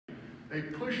They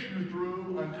push you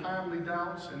through untimely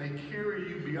doubts, and they carry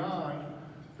you beyond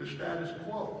the status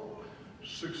quo.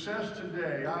 Success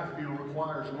today, I feel,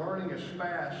 requires learning as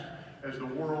fast as the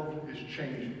world is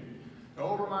changing. Now,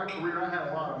 over my career, I had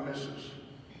a lot of misses.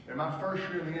 In my first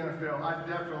year in the NFL, I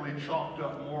definitely chalked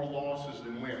up more losses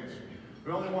than wins.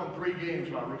 We only won 3 games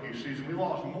my rookie season. We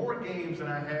lost more games than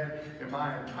I had in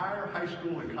my entire high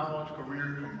school and college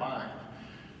career combined.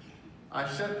 I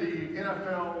set the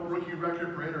NFL rookie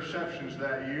record for interceptions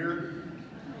that year.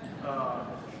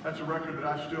 That's a record that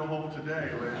I still hold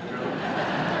today, ladies and gentlemen.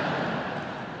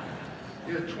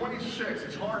 Yeah, 26,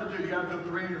 it's hard to do. You got to go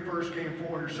 3 in your first game,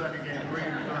 4 in your second game, 3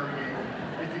 in your third game.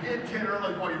 If you get 10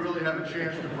 early, boy, you really have a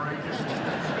chance to break it.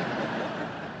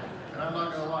 And I'm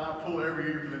not going to lie, I pull every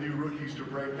year for the new rookies to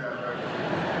break that record.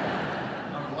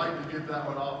 I would like to get that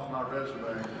one off of my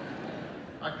resume.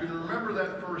 I can remember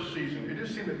that first season. It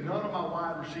just seemed that none of my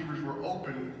wide receivers were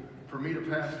open for me to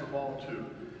pass the ball to.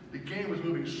 The game was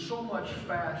moving so much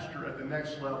faster at the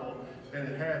next level than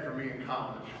it had for me in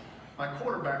college. My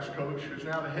quarterbacks coach, who's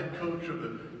now the head coach of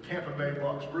the Tampa Bay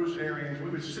Bucks, Bruce Arians, we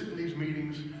would sit in these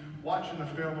meetings watching the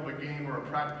film of a game or a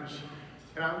practice,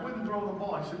 and I wouldn't throw the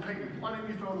ball. He said, "Peyton, why didn't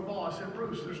you throw the ball?" I said,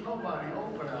 "Bruce, there's nobody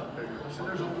open out there." I said,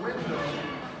 "There's a window